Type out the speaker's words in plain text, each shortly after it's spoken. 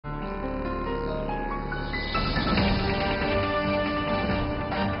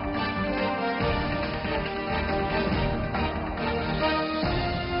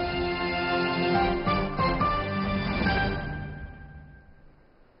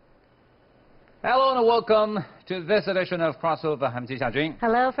Hello and welcome to this edition of Crossover. I'm Ji Xiaojun.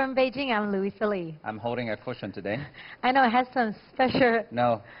 Hello from Beijing. I'm Louisa Lee. I'm holding a cushion today. I know it has some special...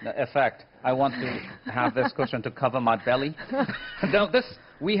 No effect. I want to have this cushion to cover my belly. No,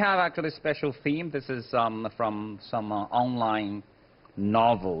 we have actually a special theme. This is from some online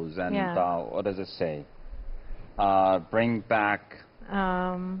novels and what does it say? Bring back...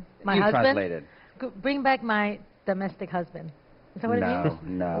 my you husband? Translated. Bring back my domestic husband. Is that what it means?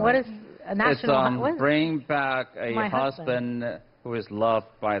 No. What is a national... It's bring back a husband who is loved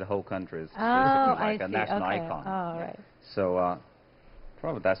by the whole country. It's I like a see. national Okay. icon. Oh, right. So,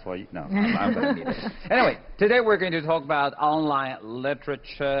 probably that's why no, I'm going to need it. Anyway, today we're going to talk about online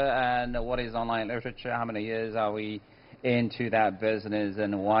literature and what is online literature, how many years are we into that business,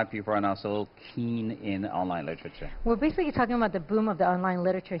 and why people are now so keen in online literature. We're basically talking about the boom of the online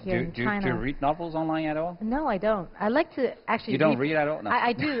literature here in China. Do you read novels online at all? No, I don't. I like to actually You don't read at all? No.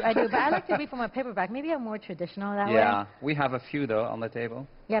 I do, but I like to read from a paperback. Maybe I'm more traditional that way. Yeah, we have a few, though, on the table.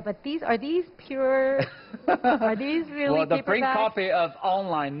 Yeah, but are these pure... are these really well, the paperbacks? print copy of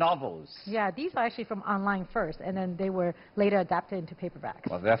online novels. Yeah, these are actually from online first, and then they were later adapted into paperbacks.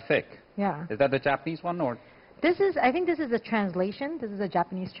 Well, they're thick. Yeah. Is that the Japanese one, or...? I think this is a translation. This is a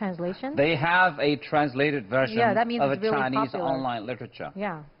Japanese translation. They have a translated version that means of a it's really Chinese popular. online literature.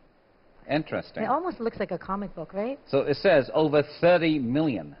 Yeah. Interesting. It almost looks like a comic book, right? So it says over 30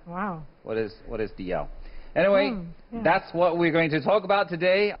 million. Wow. What is DL? Anyway, that's what we're going to talk about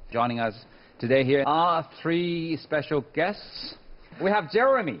today. Joining us today here are three special guests. We have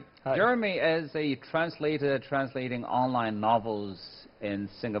Jeremy. Hi. Jeremy is a translator translating online novels in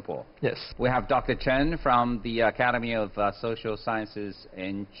Singapore. Yes. We have Dr. Chen from the Academy of Social Sciences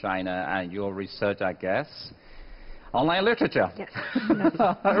in China, and your research, I guess, online literature. Yes.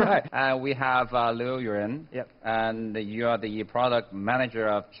 All right. And we have Liu Yuan. Yep. And you are the product manager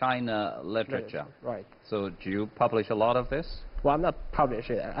of China Literature. Right. So do you publish a lot of this? Well, I'm not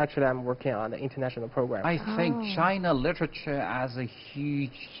publishing it. Actually, I'm working on the international program. I think China Literature as a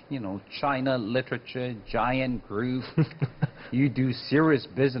huge, China Literature giant group, you do serious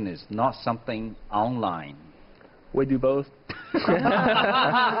business, not something online. We do both.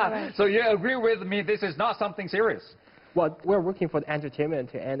 So you agree with me, this is not something serious? Well, we're working for the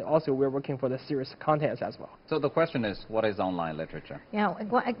entertainment, and also we're working for the serious contents as well. So the question is, what is online literature? Yeah,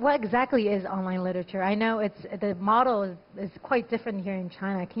 what exactly is online literature? I know the model is quite different here in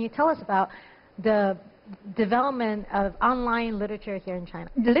China. Can you tell us about the development of online literature here in China?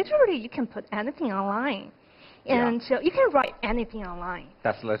 Literally, you can put anything online. And so you can write anything online.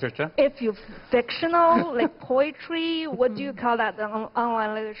 That's literature? If you're fictional, like poetry, what do you call that,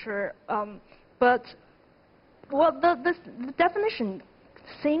 online literature? But the definition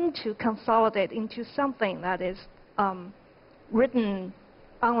seems to consolidate into something that is written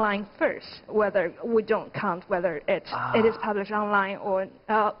online first, whether we don't count whether it is published online or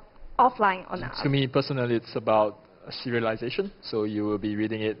offline or not. To me personally, it's about serialization. So you will be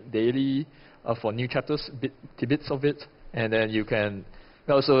reading it daily for new chapters, tidbits of it, and then you can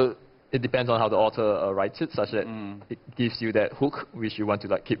also, it depends on how the author writes it, such that it gives you that hook which you want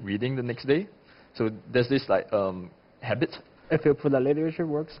to keep reading the next day. So there's this habit. If you put the literature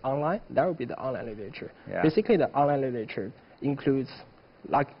works online, that would be the online literature. Yeah. Basically, the online literature includes,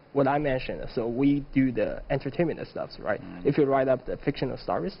 like what I mentioned, so we do the entertainment stuff, right? If you write up the fictional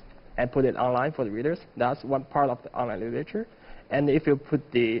stories and put it online for the readers, that's one part of the online literature. And if you put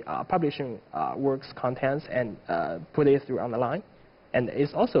the publishing works contents and put it through on the line, and it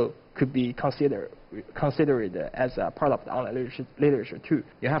also could be considered as a part of the online literature too.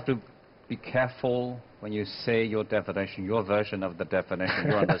 You have to be careful when you say your definition, your version of the definition,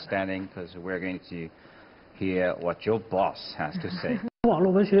 your understanding, because we're going to hear what your boss has to say. 网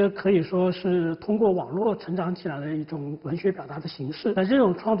络文学可以说是通过网络成长起来的一种文学表达的形式。在这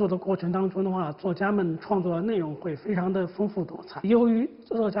种创作的过程当中的话，作家们创作的内容会非常的丰富多彩。由于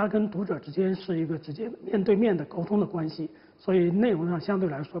作家跟读者之间是一个直接面对面的沟通的关系，所以内容上相对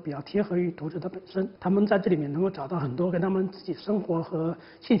来说比较贴合于读者的本身。他们在这里面能够找到很多跟他们自己生活和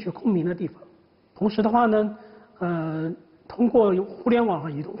兴趣共鸣的地方。同时的话呢，通过互联网和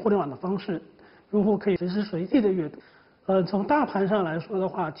移动互联网的方式，用户可以随时随地的阅读。从大盘上来说的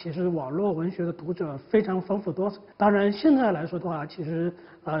话，其实网络文学的读者非常丰富多彩。当然，现在来说的话，其实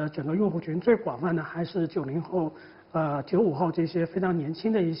整个用户群最广泛的还是90后、95后这些非常年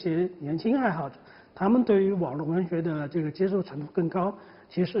轻的一些年轻爱好者，他们对于网络文学的这个接受程度更高，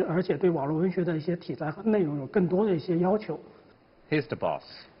其实而且对网络文学的一些题材和内容有更多的一些要求。He's the boss.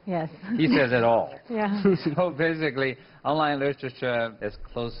 Yes. He says it all. Yeah. So basically, online literature is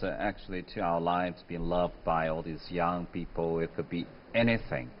closer actually to our lives, being loved by all these young people. It could be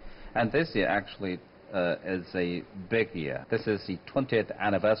anything. And this year actually is a big year. This is the 20th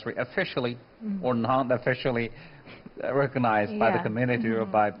anniversary, officially or not officially recognized by the community or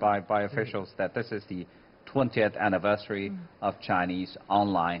by officials that this is the 20th anniversary of Chinese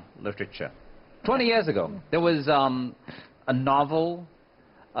online literature. 20 years ago, there was a novel,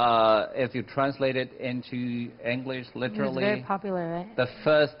 if you translate it into English, literally, it was very popular, right? the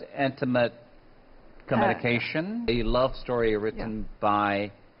first intimate communication, a love story written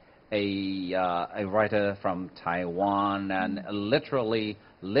by a writer from Taiwan, and literally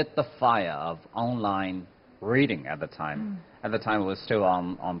lit the fire of online reading at the time. At the time, it was still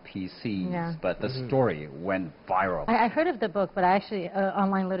on PCs, but the story went viral. I heard of the book, but I actually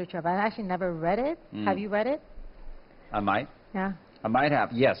online literature, but I actually never read it. Have you read it? I might. Yeah. I might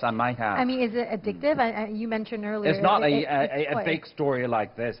have. Yes, I might have. I mean, is it addictive? You mentioned earlier. It's not a fake story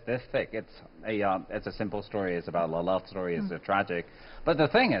like this thick. It's a simple story. It's about a love story. It's a tragic. But the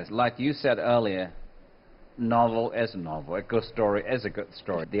thing is, like you said earlier, novel is a novel. A good story is a good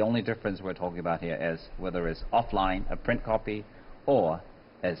story. The only difference we're talking about here is whether it's offline, a print copy, or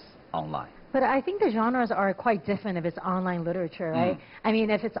it's online. But I think the genres are quite different if it's online literature, right? I mean,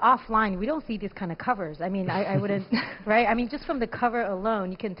 if it's offline, we don't see these kind of covers. I mean, I wouldn't, right? I mean, just from the cover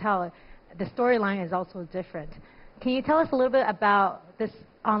alone, you can tell the storyline is also different. Can you tell us a little bit about this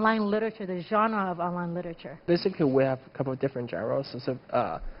online literature, the genre of online literature? Basically, we have a couple of different genres.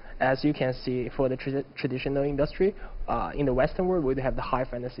 So, as you can see, for the traditional industry, in the Western world, we have the high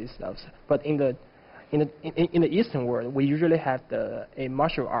fantasy stuff. But in the Eastern world, we usually have a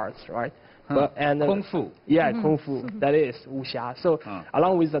martial arts, right? And Kung Fu. Yeah, Kung Fu. That is wuxia. So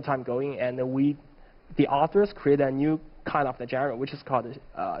along with the time going, and the authors create a new kind of the genre, which is called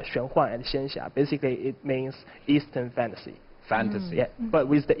xuanhuan and xianxia. Basically, it means Eastern fantasy. Fantasy. Yeah, but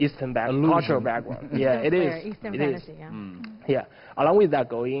with the Eastern cultural background. Yeah, it is. Eastern it fantasy, is. Yeah. Along with that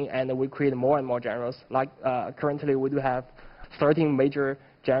going, and we create more and more genres. Like currently, we do have 13 major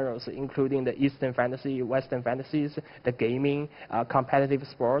genres, including the Eastern fantasy, Western fantasies, the gaming, competitive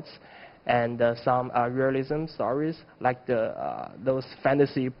sports, and some realism stories, like those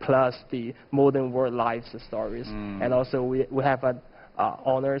fantasy plus the modern world life stories. And also we have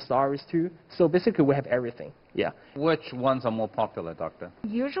honor stories too. So basically we have everything. Yeah. Which ones are more popular, Doctor?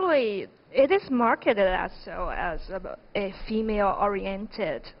 Usually it is marketed as a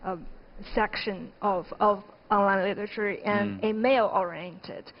female-oriented section of online literature and a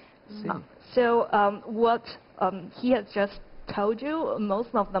male-oriented. So what he has just told you, most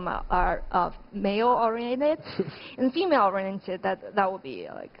of them are male-oriented, and female-oriented. That would be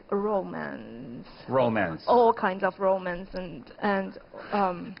like romance. Romance. All kinds of romance and.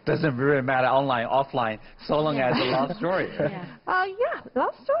 Doesn't really matter online, offline, so long as a love story.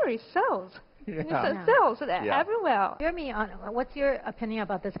 Love story sells. It sells everywhere. Jeremy, what's your opinion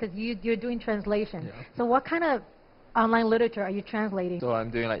about this? Because you're doing translation. So what kind of online literature are you translating? So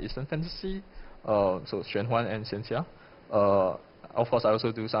I'm doing like Eastern fantasy, so xuanhuan and xianxia. Of course, I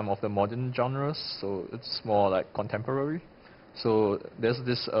also do some of the modern genres, so it's more like contemporary. So there's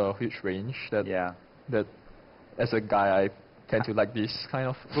this huge range that as a guy I tend to like these kind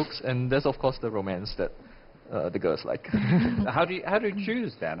of books, and there's of course the romance that the girls like. How do you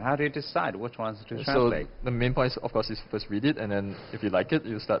choose then? How do you decide which ones to translate? So the main point, of course, is first read it, and then if you like it,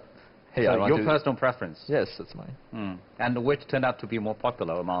 you start. Hey, so I want your personal preference? Yes, that's mine. And which turned out to be more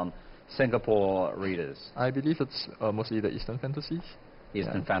popular among Singapore readers? I believe it's mostly the Eastern fantasies.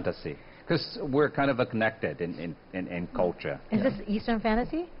 Eastern fantasy. Because we're kind of connected in culture. Is this Eastern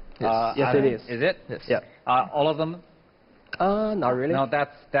fantasy? Yes, it is. Is it? Yes. Yeah. All of them? Not really. No,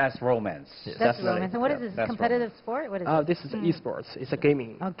 that's romance. Yes. That's Definitely. romance. And what is this? That's Competitive sport? What is it? This is esports. It's a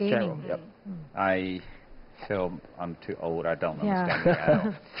gaming. Oh, gaming. genre. Yep. I feel I'm too old. I don't understand it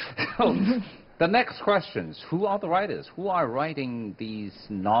at all. So, the next questions. Who are the writers? Who are writing these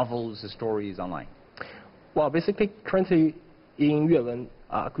novels, stories online? Well, basically, currently in Yuewen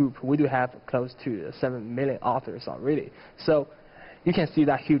group, we do have close to 7 million authors already. So you can see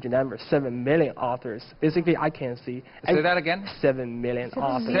that huge number, 7 million authors. Basically, I can see... Say that again? 7 million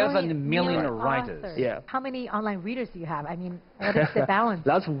authors. 7 million writers. authors. Yeah. How many online readers do you have? I mean, what is the balance?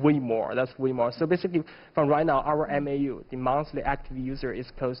 That's way more. That's way more. So basically, from right now, our MAU, the monthly active user, is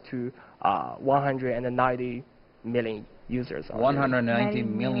close to 190 million users. Already. 190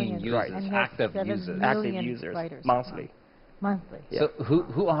 million users, Right. active users. Active users, writers. monthly. Monthly. Yeah. So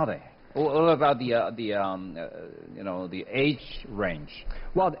who are they? What about the age range?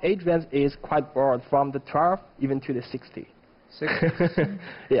 Well, the age range is quite broad, from the 12 even to the 60. 60?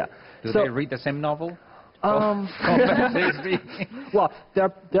 Yeah. Do So- they read the same novel? Well,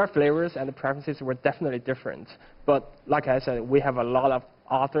 their flavors and the preferences were definitely different. But like I said, we have a lot of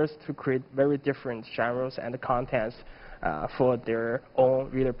authors to create very different genres and contents for their own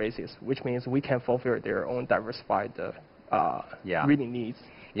reader bases, which means we can fulfill their own diversified reading needs.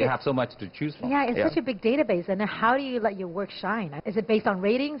 You have so much to choose from. Yeah, it's such a big database. And then how do you let your work shine? Is it based on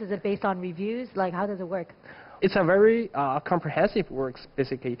ratings? Is it based on reviews? Like, how does it work? It's a very comprehensive works,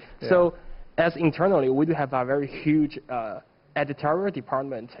 basically. Yeah. So as internally, we do have a very huge editorial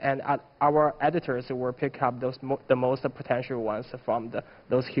department, and our editors will pick up the most potential ones from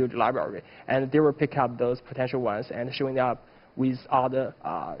those huge library. And they will pick up those potential ones and showing up with all the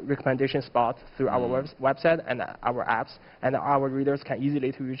recommendation spots through our website and our apps, and our readers can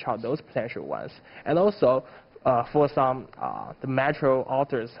easily to reach out those potential ones. And also, for some the metro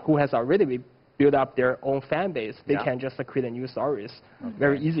authors who has already built up their own fan base, they can just create new stories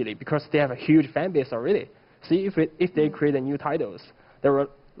very easily because they have a huge fan base already. See, if they create new titles, there were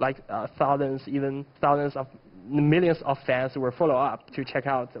like thousands, even thousands of millions of fans will follow up to check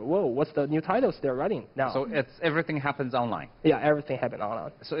out, whoa, what's the new titles they're writing now? So everything happens online? Yeah, everything happens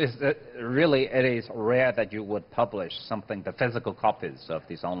online. So it is rare that you would publish something, the physical copies of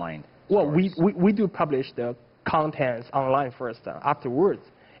these online stories? Well, we do publish the contents online first. Afterwards,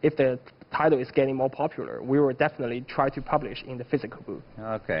 if the title is getting more popular, we will definitely try to publish in the physical book.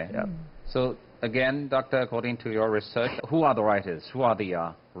 Okay. Yeah. So again, Doctor, according to your research, who are the writers? Who are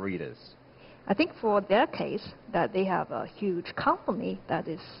the readers? I think for their case, that they have a huge company that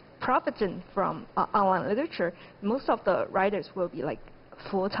is profiting from online literature. Most of the writers will be like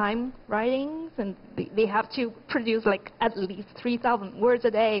full-time writings, and they have to produce like at least 3,000 words a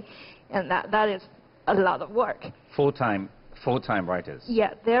day, and that is a lot of work. Full-time writers?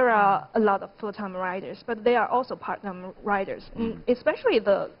 Yeah, there are a lot of full-time writers, but there are also part-time writers, especially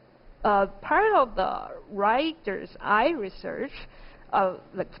the part of the writers I research,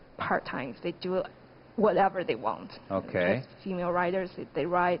 like part-time, they do whatever they want. Okay. As female writers, they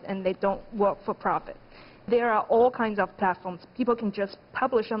write and they don't work for profit. There are all kinds of platforms. People can just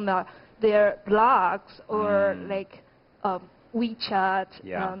publish on their blogs or like WeChat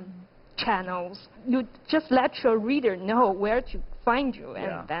channels. You just let your reader know where to find you,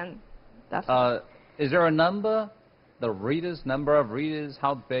 and then that's it. Is there a number? The number of readers,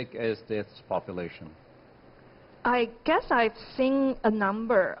 how big is this population? I guess I've seen a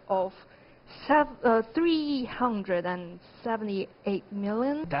number of 378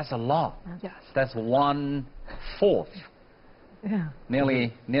 million. That's a lot. Yes. That's 1/4. Yeah.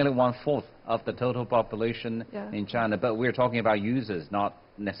 Nearly 1/4 of the total population in China. But we're talking about users, not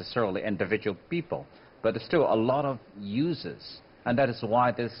necessarily individual people. But there's still a lot of users. And that is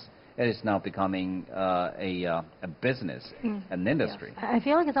why this is now becoming a business, an industry. I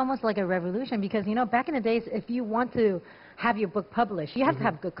feel like it's almost like a revolution because, you know, back in the days, if you want to have your book published, you have to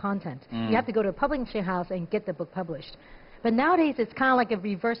have good content. You have to go to a publishing house and get the book published. But nowadays, it's kind of like a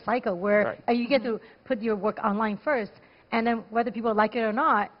reverse cycle where you get to put your work online first, and then whether people like it or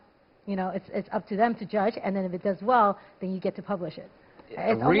not, you know, it's up to them to judge, and then if it does well, then you get to publish it.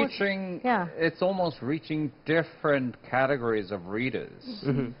 It's almost reaching different categories of readers.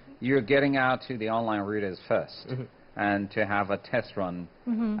 You're getting out to the online readers first, and to have a test run,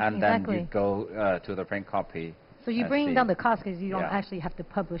 and then you go to the print copy. So you bring down the cost because you don't actually have to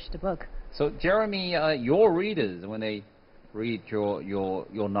publish the book. So Jeremy, your readers, when they read your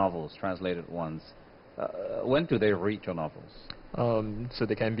novels, translated ones, when do they read your novels? So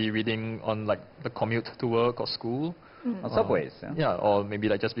they can be reading on like the commute to work or school. On subways, yeah, or maybe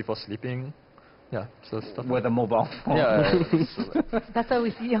like just before sleeping. Yeah, so stuff with a mobile phone. That's how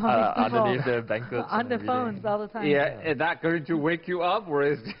we see all these people underneath the blankets on the phones all the time. Yeah, is that going to wake you up, or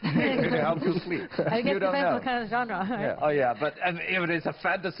is it going to help you sleep? I guess it depends what kind of genre. Yeah. Oh yeah, but if it is a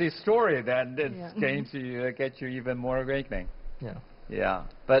fantasy story, then it's going to get you even more awakening. Yeah. Yeah,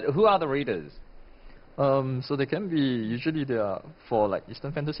 but who are the readers? So they can be, usually they are, for like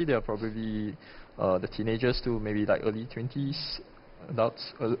Eastern fantasy, they are probably the teenagers to maybe like early 20s,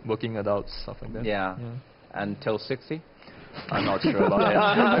 adults, working adults, stuff like that. Yeah. Until 60? I'm not sure about that.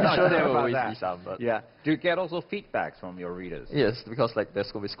 I'm sure there will always be some. But yeah. Do you get also feedbacks from your readers? Yes, because like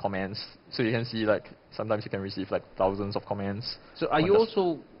there's always comments. So you can see like, sometimes you can receive like thousands of comments. So are you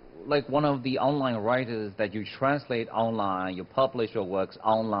also like one of the online writers that you translate online, you publish your works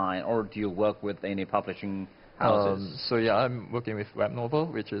online, or do you work with any publishing houses? So yeah, I'm working with Web Novel,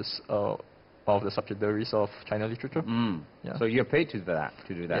 which is one of the subsidiaries of China Literature. Yeah. So you're paid to do that?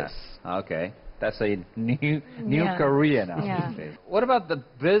 Yes. Okay. That's a new career now. Yeah. What about the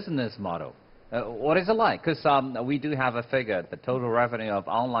business model? What is it like? Because we do have a figure, the total revenue of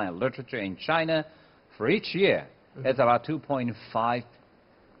online literature in China for each year, it's about 2.5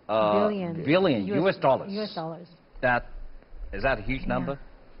 billion US dollars. US dollars. That Is that a huge number?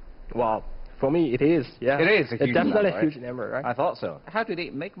 Well, for me, it is. Yeah. It is a huge definitely number, a right? huge number, right? I thought so. How do they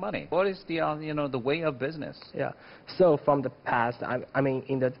make money? What is the the way of business? Yeah. So from the past, I mean,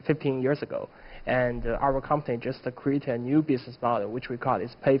 in the 15 years ago, and our company just created a new business model, which we call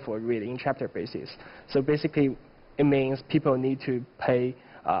is pay for reading chapter basis. So basically, it means people need to pay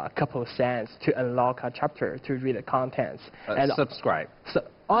a couple of cents to unlock a chapter to read the contents. And subscribe. So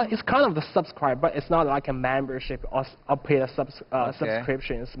it's kind of the subscribe, but it's not like a membership or pay the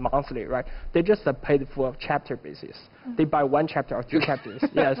subscriptions monthly, right? They just paid for chapter basis. They buy one chapter or two chapters.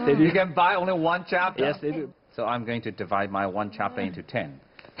 Yes, they do. You can buy only one chapter? Yes, they do. So I'm going to divide my one chapter into 10.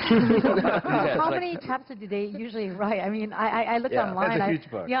 How many chapters do they usually write? I mean, I looked online. It's a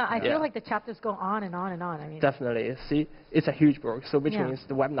huge book. Yeah, I feel like the chapters go on and on and on. I mean, Definitely. See, it's a huge book, so which means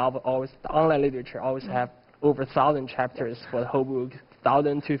the web novel the online literature always have over 1,000 chapters for the whole book,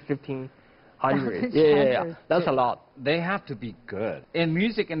 1,000 to 1,500. Yeah. That's a lot. They have to be good. In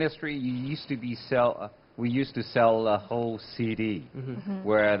music industry, we used to sell a whole CD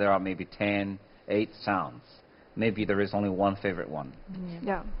where there are maybe 8 sounds. Maybe there is only one favorite one.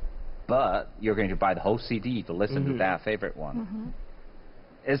 Yeah. But you're going to buy the whole CD to listen to that favorite one.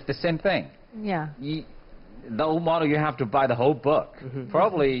 It's the same thing. Yeah. The old model, you have to buy the whole book.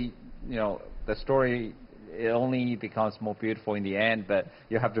 Probably, the story, it only becomes more beautiful in the end, but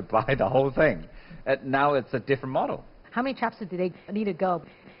you have to buy the whole thing. And now it's a different model. How many chapters do they need to go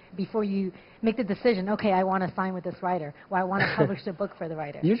before you make the decision, okay, I want to sign with this writer, or I want to publish the book for the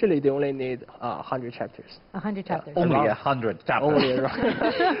writer? Usually they only need 100 chapters. 100 chapters. Only 100 chapters. Only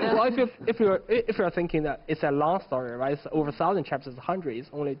well, if you're thinking that it's a long story, right? It's over 1,000 chapters, 100 is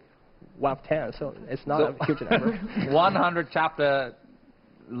only 1 of 10, so it's not a huge number. 100 chapter,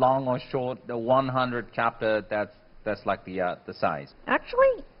 long or short, the 100 chapter, that's like the size.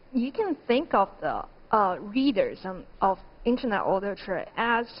 Actually, you can think of the readers of internet literature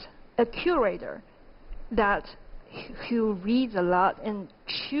as a curator that who reads a lot and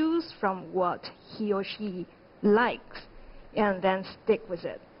choose from what he or she likes and then stick with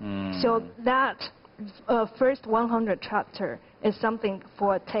it. So that first 100 chapter is something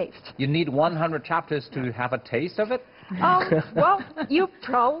for a taste. You need 100 chapters to have a taste of it? Well, you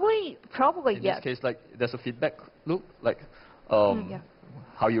probably in yes. this case, like there's a feedback loop, like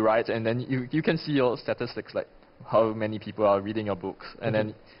how you write, and then you can see your statistics, like how many people are reading your books, and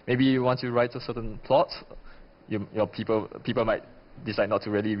then maybe once you write a certain plot, your people might decide not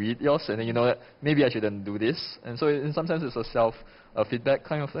to really read yours, and then you know that maybe I shouldn't do this, and so in some sense it's a feedback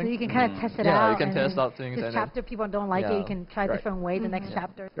kind of thing. So you can kind of test it out. Yeah, you can test out things. This chapter people don't like it, you can try a different way the next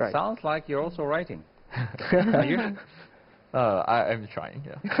chapter. Right. Sounds like you're also writing. Are you? I'm trying,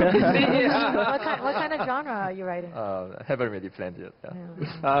 What kind of genre are you writing? Haven't really planned yet.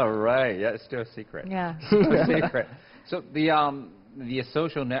 All right. Yeah, it's still a secret. Yeah. Still a secret. So the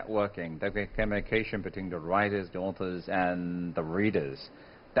social networking, the communication between the writers, the authors, and the readers,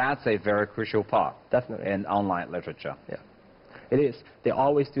 that's a very crucial part. Definitely. In online literature. Yeah. It is. They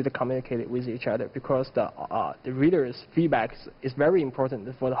always do the communicate with each other because the reader's feedback is very important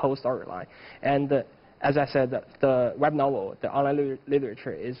for the whole storyline. And as I said, the web novel, the online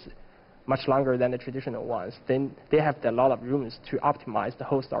literature is much longer than the traditional ones. Then they have a lot of rooms to optimize the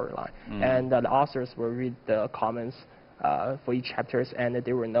whole storyline. And the authors will read the comments for each chapters, and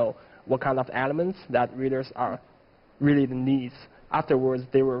they will know what kind of elements that readers are really the needs. Afterwards,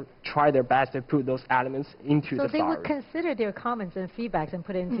 they will try their best to put those elements into the story. So they would consider their comments and feedbacks and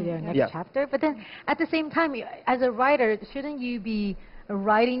put it into their next chapter. But then, at the same time, as a writer, shouldn't you be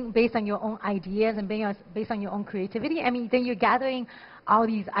writing based on your own ideas and based on your own creativity? I mean, then you're gathering all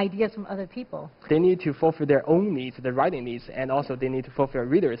these ideas from other people. They need to fulfill their own needs, the writing needs, and also they need to fulfill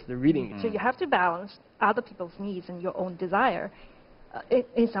readers, the reading needs. So you have to balance other people's needs and your own desire,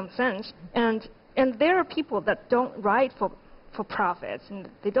 in some sense. And there are people that don't write for profits, and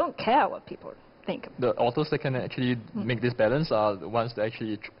they don't care what people think. The authors that can actually make this balance are the ones that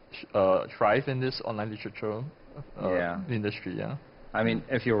actually thrive in this online literature industry. Yeah. I mean,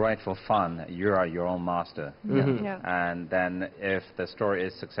 if you write for fun, you are your own master. And then if the story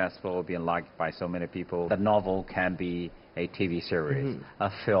is successful, being liked by so many people, the novel can be a TV series, a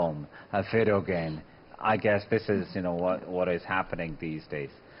film, a video game. I guess this is, what is happening these days.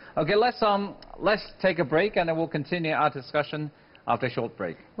 Okay, let's take a break, and then we'll continue our discussion after a short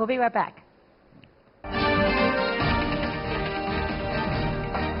break. We'll be right back.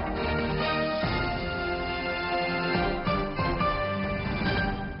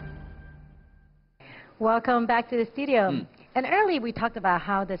 Welcome back to the studio. And earlier we talked about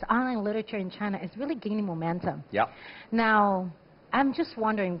how this online literature in China is really gaining momentum. Yeah. Now, I'm just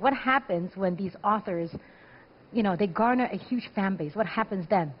wondering what happens when these authors you know, they garner a huge fan base. What happens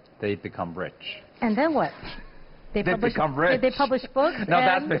then? They become rich. And then what? They become rich. They publish books. No,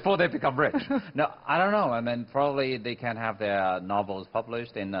 that's before they become rich. No, I don't know. I mean, probably they can have their novels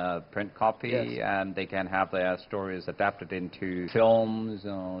published in a print copy, and they can have their stories adapted into films,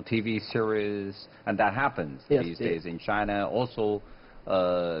 TV series, and that happens these days in China. Also,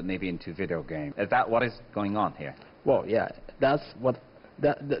 maybe into video games. Is that what is going on here? Well, yeah, that's what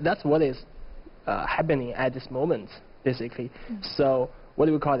is happening at this moment, basically. So what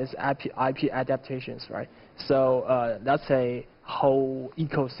do we call this? IP adaptations, right? So that's a whole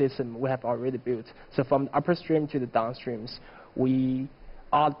ecosystem we have already built. So from the upstream to the downstreams,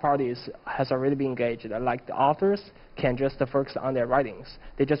 all the parties has already been engaged. Like the authors can just focus on their writings.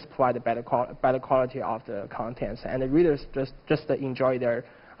 They just provide a better quality of the contents, and the readers just enjoy their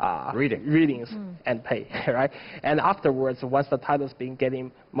readings and pay, right? And afterwards, once the titles been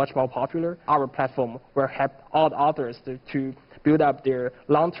getting much more popular, our platform will help all the authors to build up their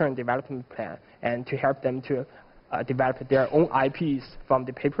long-term development plan and to help them to develop their own IPs from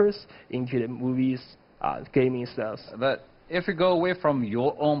the papers into the movies, gaming stuff. But if you go away from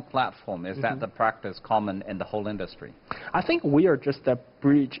your own platform, is that the practice common in the whole industry? I think we are just a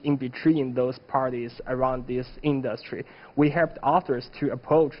bridge in between those parties around this industry. We help authors to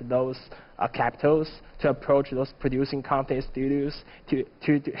approach those capitals, to approach those producing content studios, to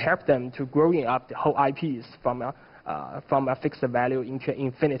help them to growing up the whole IPs from a fixed value into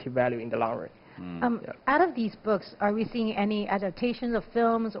infinity value in the long run. Out of these books, are we seeing any adaptations of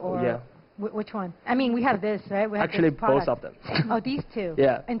films or which one? I mean, we have this, right? We have actually this both of them. Oh, these two?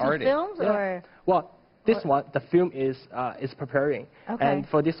 Yeah. Into films or? Well, this one, the film is preparing. Okay. And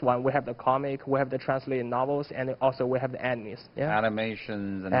for this one, we have the comic, we have the translated novels, and also we have the animes. Yeah.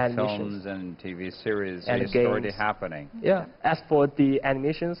 Animations and films and TV series and is games. already happening. Yeah. As for the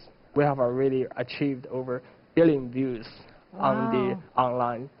animations, we have already achieved over 1 billion views on the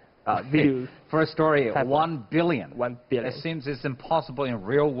online video. For a story, platform. 1 billion. 1 billion. It seems it's impossible in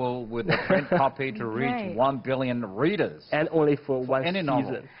real world with the print copy to reach 1 billion readers. And only for one any season.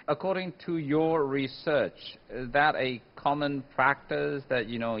 Novel. According to your research, is that a common practice that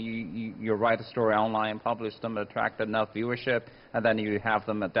you write a story online, publish them, attract enough viewership, and then you have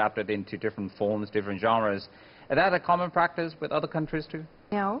them adapted into different forms, different genres? Is that a common practice with other countries too?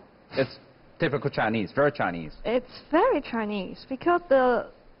 No. It's typical Chinese, very Chinese. It's very Chinese because the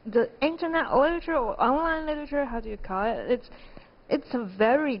internet literature or online literature, how do you call it? It's a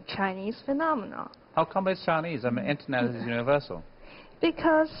very Chinese phenomenon. How come it's Chinese? I mean, internet is universal.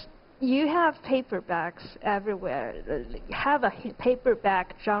 Because you have paperbacks everywhere. You have a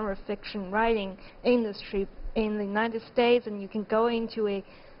paperback genre fiction writing industry in the United States, and you can go into a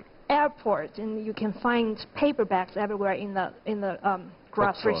airport and you can find paperbacks everywhere in the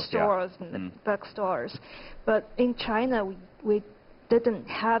grocery stores and the bookstores. But in China, we didn't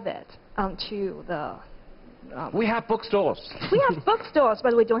have it until the... we have bookstores. We have bookstores,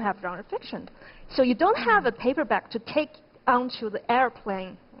 but we don't have genre fiction. So you don't have a paperback to take onto the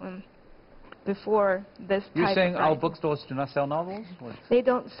airplane before this type of You're saying our writing. bookstores do not sell novels? They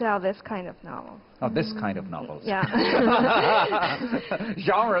don't sell this kind of novel. Oh, this kind of novels. Yeah.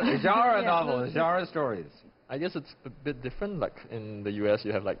 genre novels, genre stories. I guess it's a bit different. Like in the US,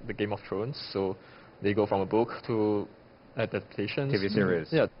 you have like the Game of Thrones, so they go from a book to adaptations. TV series.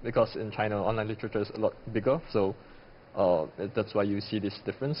 Yeah, because in China, online literature is a lot bigger, so that's why you see this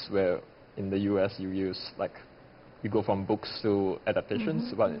difference, where in the US you go from books to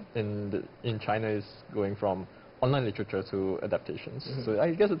adaptations, but in China it's going from online literature to adaptations. So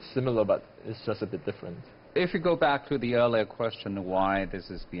I guess it's similar, but it's just a bit different. If you go back to the earlier question, why this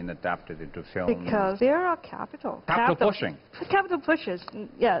is being adapted into film? Because there are capital. Capital pushing. Capital pushes.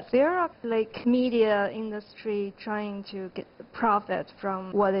 Yes, there are like media industry trying to get profit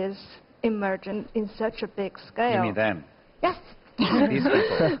from what is emergent in such a big scale. You mean them? Yes. These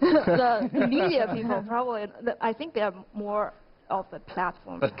people. The media people probably. I think they're more of a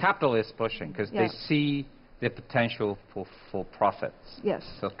platform. But capital is pushing because they see the potential for profits. Yes.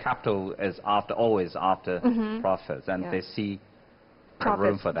 So capital is always after profits, and they see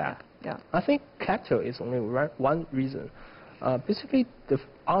room for that. Yeah. I think capital is only one reason. Basically, the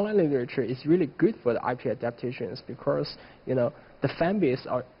online literature is really good for the IP adaptations because the fan base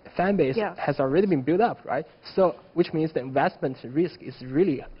has already been built up, right? So which means the investment risk is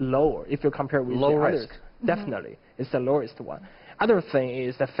really lower if you compare with low the risk. others. Definitely, it's the lowest one. Other thing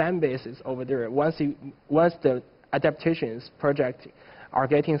is the fan base is over there. Once the adaptations project are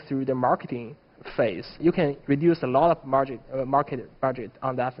getting through the marketing phase, you can reduce a lot of market budget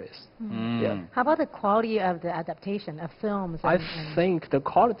on that phase. Yeah. How about the quality of the adaptation of films? I think the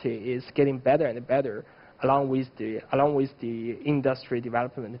quality is getting better and better along with the industry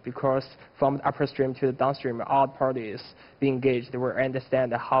development, because from the upstream to the downstream, all parties be engaged. They will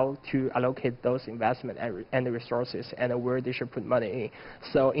understand how to allocate those investment and the resources and where they should put money in.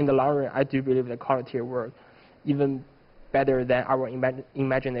 So in the long run, I do believe the quality of work even better than our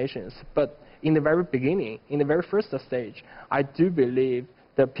imaginations. But in the very beginning, in the very first stage, I do believe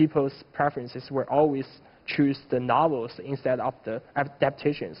the people's preferences were always choose the novels instead of the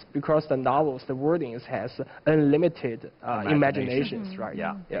adaptations, because the novels, the wordings has unlimited imaginations, right?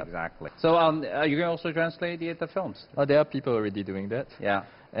 Yeah, exactly. So you can also translate the films? There are people already doing that. Yeah.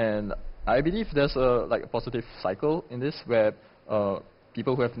 And I believe there's a positive cycle in this, where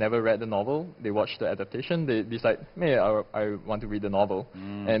people who have never read the novel, they watch the adaptation, they decide, hey, I want to read the novel.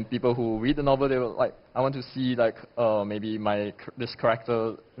 And people who read the novel, they will like, I want to see maybe this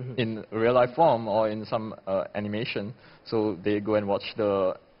character in real life form or in some animation. So they go and watch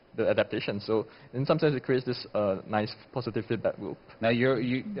the adaptation. So in some sense, it creates this nice positive feedback loop. Now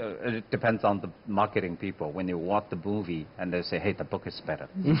it depends on the marketing people. When they watch the movie and they say, hey, the book is better.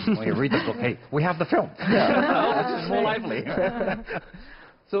 When you read the book, hey, we have the film. Which is more lively.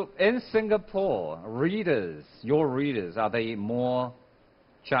 So in Singapore, your readers, are they more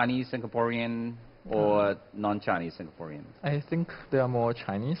Chinese Singaporean or non-Chinese Singaporean? I think they are more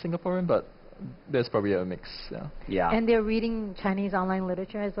Chinese Singaporean, but there's probably a mix. Yeah. And they're reading Chinese online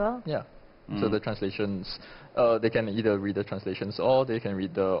literature as well? Yeah. So the translations, they can either read the translations or they can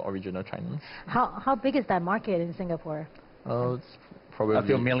read the original Chinese. How big is that market in Singapore? It's probably a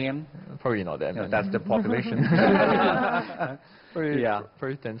few million? Probably not that many. That's the population.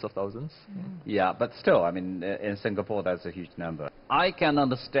 Probably tens of thousands. Yeah, but still, I mean, in Singapore, that's a huge number. I can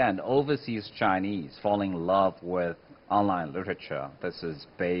understand overseas Chinese falling in love with online literature. This is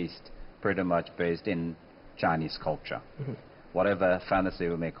pretty much based in Chinese culture. Whatever fantasy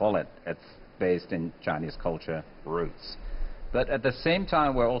we may call it, it's based in Chinese culture roots. But at the same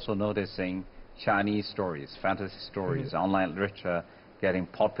time, we're also noticing Chinese stories, fantasy stories, online literature getting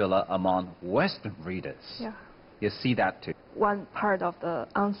popular among Western readers. Yeah. You see that too. One part of the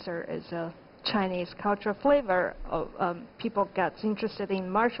answer is Chinese cultural flavor. People get interested in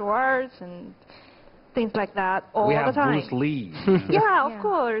martial arts and things like that all the time. We have Bruce Lee. Yeah, of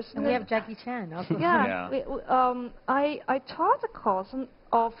course. And we have Jackie Chan also. Yeah. I taught a course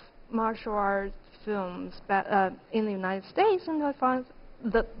of martial arts films in the United States, and I found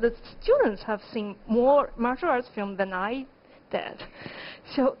the students have seen more martial arts films than I did.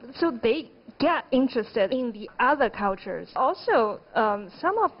 So they get interested in the other cultures. Also,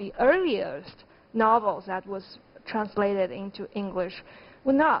 some of the earliest novels that was translated into English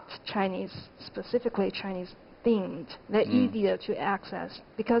were not Chinese, specifically Chinese themed. They're easier to access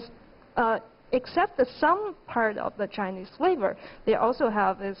because except the some part of the Chinese flavor, they also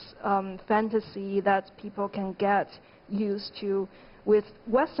have this fantasy that people can get used to with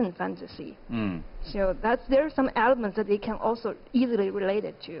Western fantasy. So there are some elements that they can also easily relate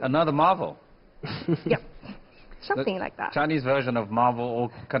it to. Another Marvel. Yeah. Something like that. Chinese version of Marvel, or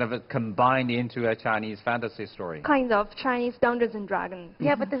kind of combined into a Chinese fantasy story. Kind of Chinese Dungeons and Dragons.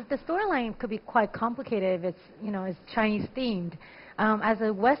 Yeah, but the storyline could be quite complicated if it's Chinese themed. As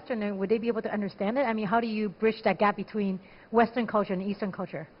a Westerner, would they be able to understand it? I mean, how do you bridge that gap between Western culture and Eastern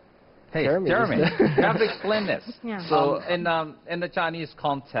culture? Hey, Jeremy, you have to explain this. Yeah. So in the Chinese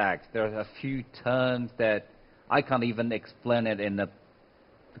context, there are a few terms that I can't even explain it in a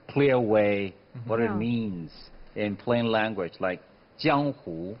clear way what it means in plain language, like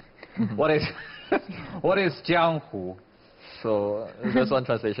jianghu. What is jianghu? So there's one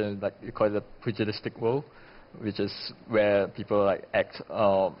translation, like you call it the pugilistic world, which is where people act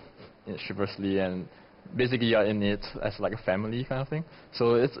chivalrously and basically you're in it as like a family kind of thing.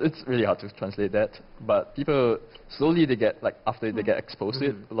 So it's really hard to translate that. But people slowly they get after they get exposed to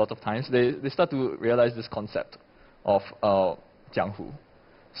it a lot of times, they start to realize this concept of jianghu.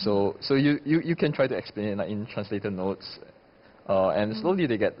 So you can try to explain it in translated notes, and slowly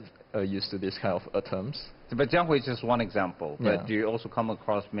they get used to this kind of terms. But jianghu is just one example. Yeah. But do you also come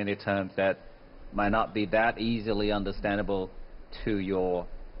across many terms that might not be that easily understandable to your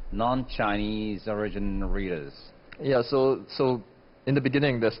non-Chinese origin readers? Yeah. So in the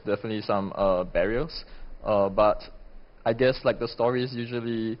beginning, there's definitely some barriers, but I guess the story is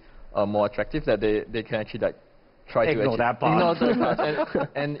usually more attractive that they can actually try to ignore that part. Ignore that part.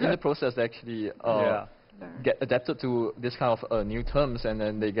 And in the process, they actually get adapted to this kind of new terms, and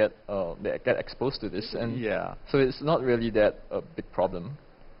then they get exposed to this. And so it's not really that a big problem.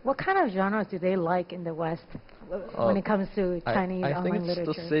 What kind of genres do they like in the West when it comes to Chinese online literature? I think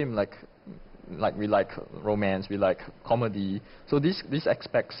it's the same. Like we like romance, we like comedy. So these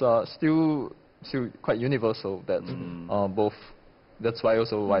aspects are still still quite universal that both. That's why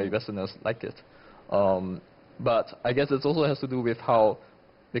also why Westerners like it. But I guess it also has to do with how,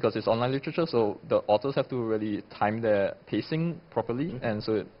 because it's online literature, so the authors have to really time their pacing properly, and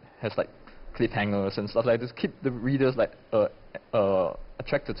so it has like cliffhangers and stuff like this, keep the readers like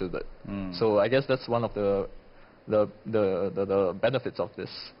attracted to it. So I guess that's one of the benefits of this.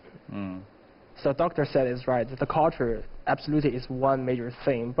 So Dr. said is right. The culture absolutely is one major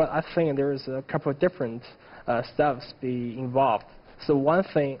thing, but I think there is a couple of different stuffs be involved. So one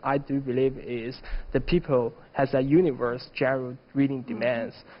thing I do believe is the people has a universe general reading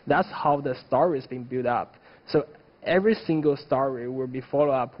demands. That's how the story is being built up. So every single story will be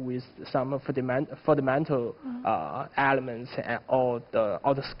followed up with some fundamental elements and all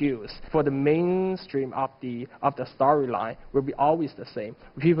the skills. For the mainstream of the storyline will be always the same.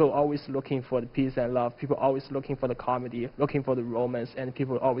 People always looking for the peace and love. People always looking for the comedy, looking for the romance, and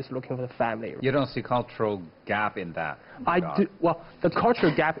people always looking for the family. You don't see cultural gap in that? I do. Well, the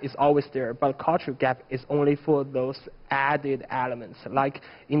cultural gap is always there, but cultural gap is only for those added elements. Like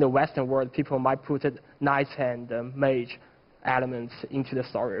in the Western world, people might put knights and mage elements into the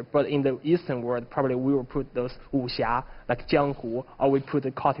story, but in the Eastern world, probably we will put those wuxia, like jianghu, or we put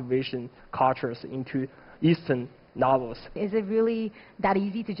the cultivation cultures into Eastern novels. Is it really that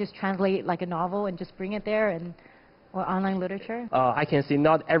easy to just translate like a novel and just bring it there, or online literature? I can see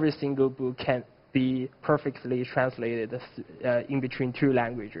not every single book can be perfectly translated in between two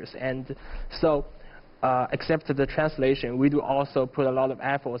languages, and so except the translation, we do also put a lot of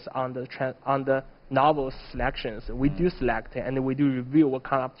efforts on the novel selections. We do select and we do review what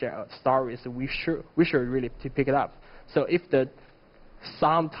kind of stories we should really to pick it up. So if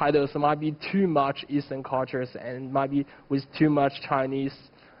some titles might be too much Eastern cultures and might be with too much Chinese,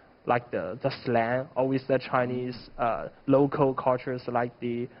 like the slang, or with the Chinese local cultures, like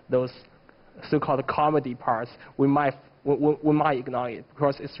those so-called comedy parts, we might ignore it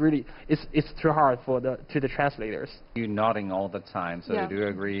because it's too hard to the translators. You're nodding all the time, so you do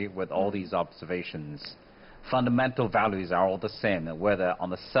agree with all these observations. Fundamental values are all the same, whether on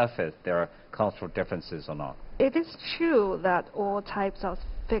the surface there are cultural differences or not. It is true that all types of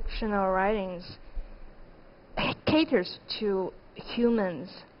fictional writings caters to humans'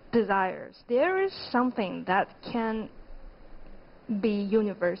 desires. There is something that can be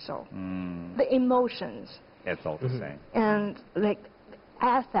universal. The emotions. It's all the same. And like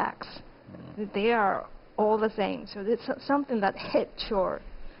affects, they are all the same. So it's something that hits your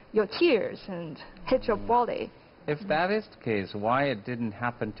tears and hits your body. If that is the case, why it didn't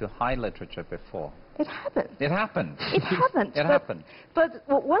happen to high literature before? It happened. It happened. It happened. It happened. But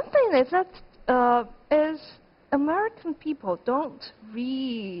one thing is that is American people don't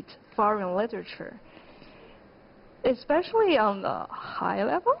read foreign literature, especially on the high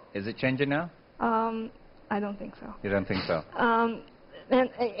level. Is it changing now? I don't think so. You don't think so? And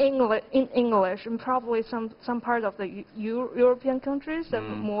in English, and probably some part of the European countries are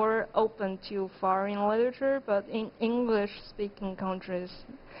more open to foreign literature, but in English-speaking countries,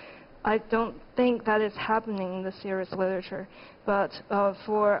 I don't think that is happening in the serious literature. But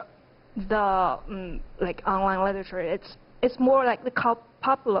for the like online literature, it's more like the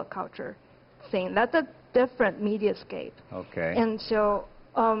popular culture thing. That's a different mediascape. Okay. And so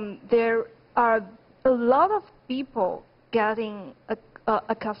there are a lot of people getting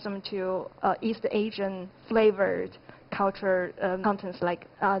accustomed to East Asian flavored culture contents like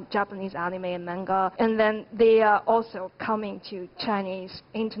Japanese anime and manga, and then they are also coming to Chinese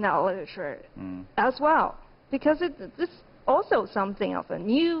internet literature as well, because it's also something of a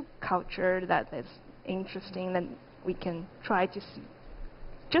new culture that is interesting that we can try to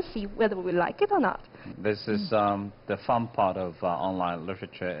see whether we like it or not. This is the fun part of online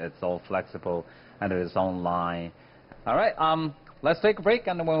literature. It's all flexible and it is online. All right, let's take a break,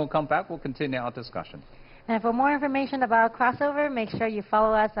 and then when we come back, we'll continue our discussion. And for more information about Crossover, make sure you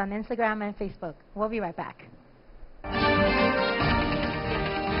follow us on Instagram and Facebook. We'll be right back.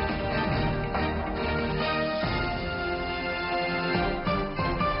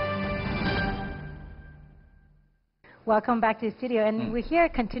 Welcome back to the studio, and we're here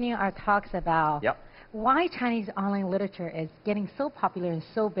continuing our talks about why Chinese online literature is getting so popular and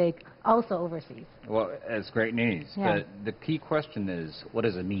so big also overseas. Well, it's great news. But the key question is, what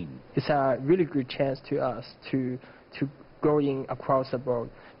does it mean? It's a really good chance to us to growing across the board,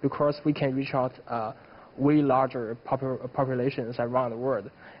 because we can reach out way larger populations around the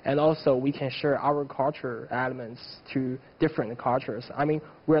world. And also we can share our culture elements to different cultures. I mean,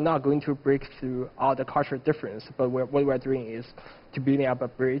 we're not going to break through all the cultural difference, but what we're doing is to building up a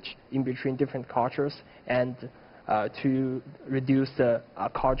bridge in between different cultures and to reduce the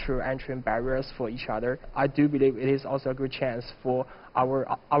cultural entry barriers for each other. I do believe it is also a good chance for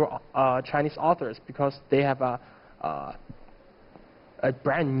our Chinese authors, because they have a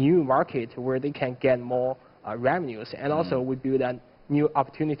brand new market where they can get more revenues, and also we build new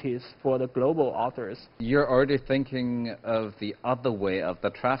opportunities for the global authors. You're already thinking of the other way of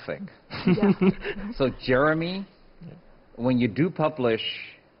the traffic. Yeah. So Jeremy, when you do publish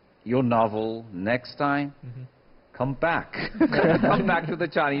your novel next time, come back. Come back to the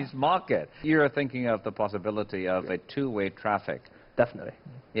Chinese market. You're thinking of the possibility of a two-way traffic. Definitely.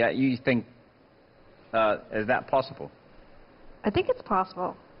 Yeah, you think, is that possible? I think it's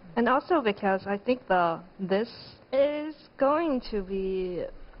possible. And also because I think this is going to be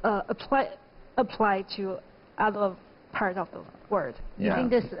applied to other part of the world. You think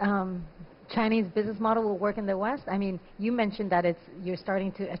this Chinese business model will work in the West? I mean, you mentioned that you're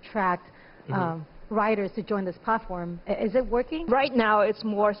starting to attract writers to join this platform. Is it working? Right now, it's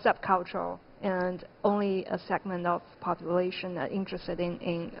more subcultural, and only a segment of population are interested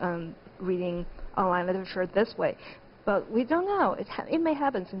in reading online literature this way. But we don't know. It may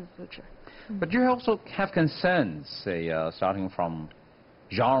happen in the future. But you also have concerns, say, starting from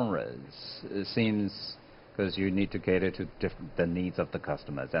genres. It seems because you need to cater to the needs of the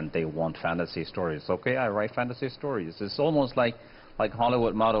customers, and they want fantasy stories. Okay, I write fantasy stories. It's almost like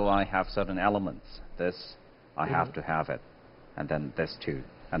Hollywood model. I have certain elements. This, I have to have it, and then this too,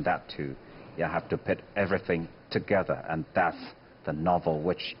 and that too. You have to put everything together, and that's the novel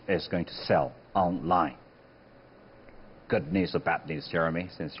which is going to sell online. Good news or bad news, Jeremy,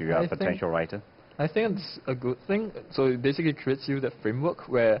 since you're a potential writer? I think it's a good thing. So it basically creates you the framework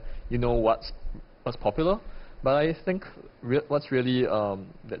where you know what's popular. But I think what's really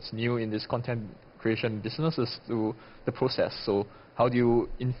that's new in this content creation business is the process. So how do you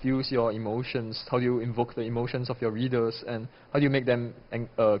infuse your emotions? How do you invoke the emotions of your readers? And how do you make them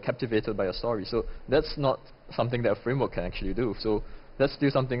captivated by your story? So that's not something that a framework can actually do. So that's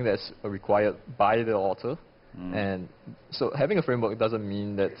still something that's required by the author. And so having a framework doesn't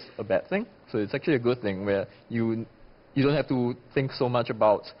mean that's a bad thing. So it's actually a good thing where you don't have to think so much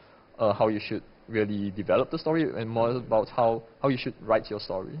about how you should really develop the story, and more about how you should write your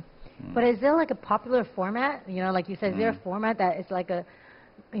story. But is there like a popular format? You know, like you said, is there a format that is like a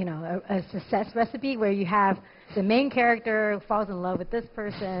success recipe where you have the main character who falls in love with this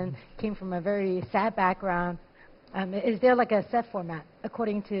person, came from a very sad background? Is there like a set format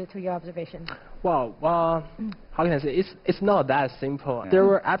according to your observation? Well, how can I say? It's not that simple. There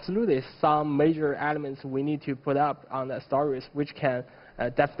were absolutely some major elements we need to put up on the stories, which can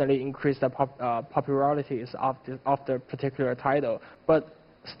definitely increase the popularities of the particular title. But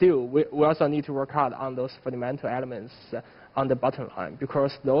still, we also need to work hard on those fundamental elements on the bottom line,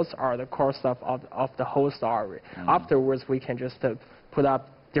 because those are the core stuff of the whole story. Afterwards, we can just put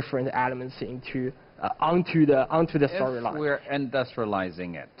up different elements onto the storyline. If we're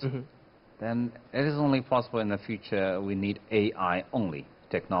industrializing it, then it is only possible in the future we need AI only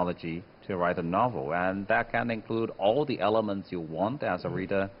technology to write a novel, and that can include all the elements you want as a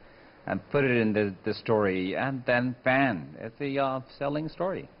reader, and put it in the story, and then bam, it's a selling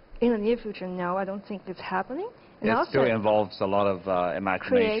story. In the near future, no, I don't think it's happening. And it also still involves a lot of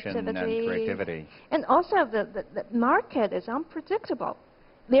imagination and creativity. And also the market is unpredictable.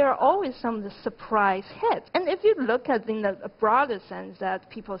 There are always some surprise hits. And if you look at in the broader sense that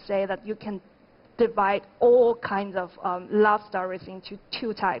people say that you can divide all kinds of love stories into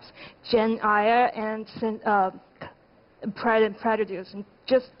two types, Jane Eyre and Pride and Prejudice, and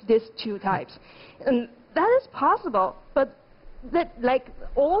just these two types. And that is possible, but like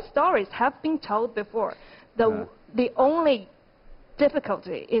all stories have been told before. The only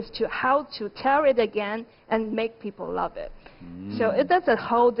difficulty is how to tell it again and make people love it. So that's a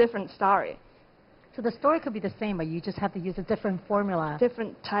whole different story. So the story could be the same, but you just have to use a different formula.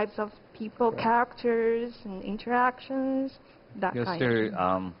 Different types of people, characters, and interactions, that You kind still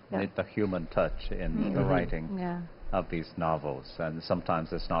of need the human touch in the writing of these novels, and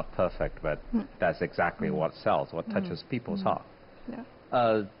sometimes it's not perfect, but that's exactly what sells, what touches people's heart.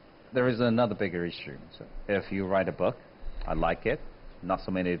 There is another bigger issue. So if you write a book, I like it, not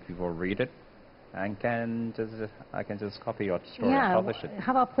so many people read it, and I can just copy your story and publish it.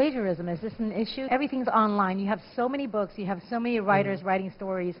 How about plagiarism? Is this an issue? Everything's online. You have so many books. You have so many writers writing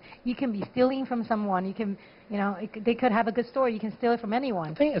stories. You can be stealing from someone. You can, they could have a good story. You can steal it from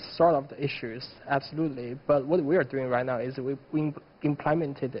anyone. I think it's sort of the issues, absolutely. But what we are doing right now is we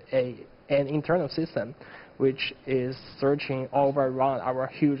implemented an internal system which is searching all around our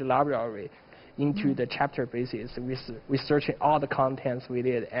huge library into the chapter basis, researching all the contents we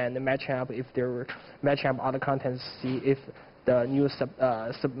did and matching up if there were matching up all the contents, see if the new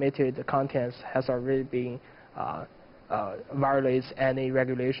submitted contents has already been violates any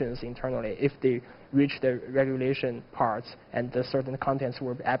regulations internally. If they reach the regulation parts and the certain contents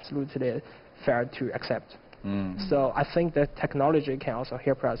were absolutely fair to accept. So I think that technology can also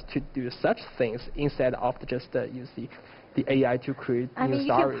help us to do such things instead of just use the AI to create I new mean,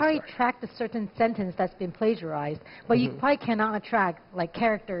 you stories. can probably track the certain sentence that's been plagiarized, but you probably cannot track like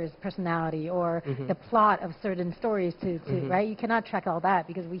characters, personality, or the plot of certain stories right? You cannot track all that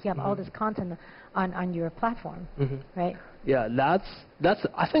because we have all this content on your platform, right? Yeah,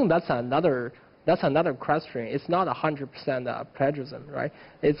 I think that's another question. It's not 100% plagiarism, right?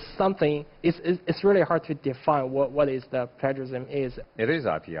 It's something. It's really hard to define what is the plagiarism is. It is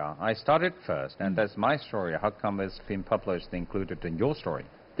IPR. I started first, and that's my story. How come it's been published, included in your story?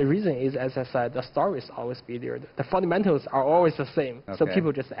 The reason is, as I said, the stories always be there. The fundamentals are always the same. So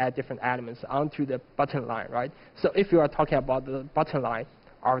people just add different elements onto the bottom line, right? So if you are talking about the bottom line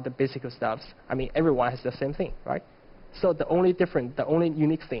or the basic stuffs, I mean, everyone has the same thing, right? So the only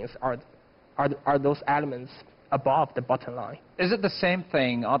unique things are those elements above the bottom line. Is it the same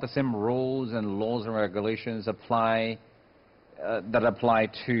thing? Are the same rules and laws and regulations apply that apply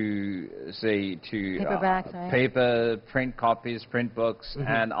to, say, to Paperbacks, right? paper, print copies, print books,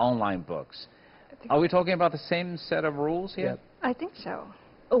 and online books? Are we talking about the same set of rules here? I think so.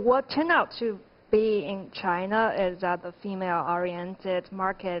 What turned out to be in China is that the female-oriented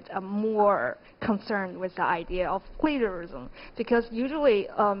market are more concerned with the idea of plagiarism, because usually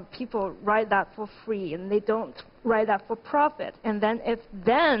people write that for free and they don't write that for profit. And then if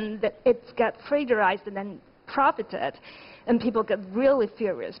it gets plagiarized and then profited, and people get really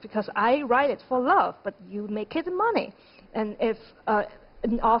furious because I write it for love, but you make it money. And if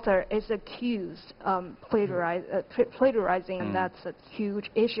an author is accused plagiarizing, and that's a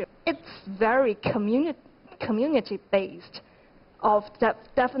huge issue. It's very community-based of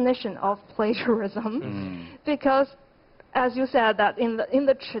definition of plagiarism, because, as you said, that in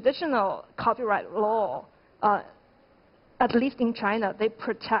the traditional copyright law, at least in China, they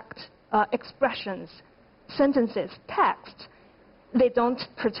protect expressions, sentences, text. They don't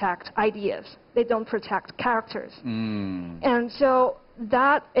protect ideas. They don't protect characters. And so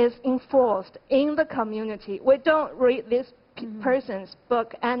that is enforced in the community. We don't read this person's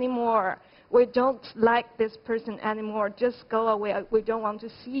book anymore. We don't like this person anymore. Just go away. We don't want to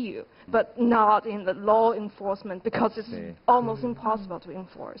see you. But not in the law enforcement, because it's almost impossible to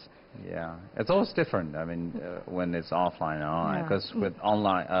enforce. Yeah, it's always different. I mean, when it's offline and online, because with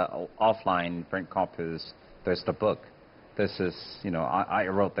online, offline print copies, there's the book. This is, I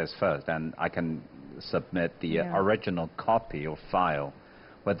wrote this first, and I can submit the original copy or file.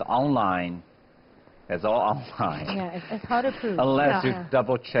 With online, it's all online. Yeah, it's hard to prove. Unless you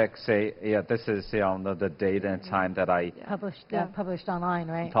double check, say, this is the date and time that I published online,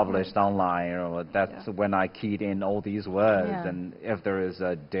 right? Published online, or that's when I keyed in all these words, and if there is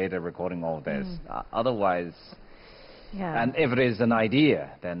a data recording all this. Otherwise, and if it is an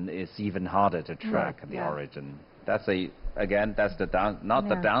idea, then it's even harder to track the origin. That's again, that's the not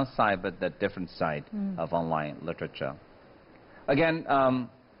the downside, but the different side of online literature. Again,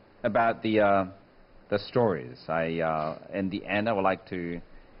 about the stories, in the end, I would like to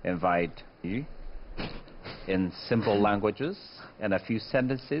invite you, in simple languages, in a few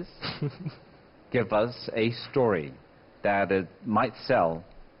sentences, give us a story that it might sell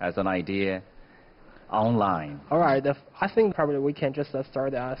as an idea online. All right, I think probably we can just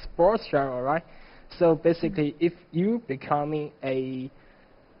start a sports genre, right? So basically, if you becoming a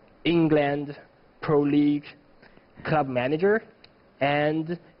England Pro League club manager,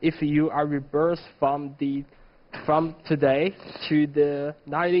 and if you are reversed from today to the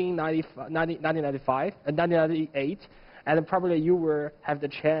 1998, and probably you will have the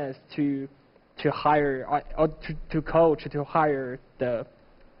chance to hire or to coach, to hire the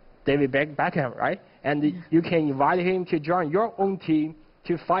David Beckham, right? And you can invite him to join your own team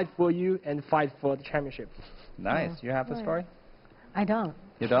to fight for you and fight for the championship. Nice. You have a story? I don't.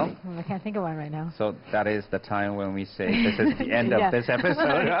 You don't? I can't think of one right now. So that is the time when we say this is the end of this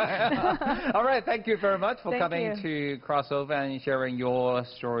episode. All right. Thank you very much for coming to Crossover and sharing your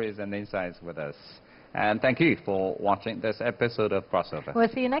stories and insights with us. And thank you for watching this episode of Crossover. We'll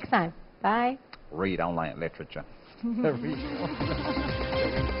see you next time. Bye. Read online literature.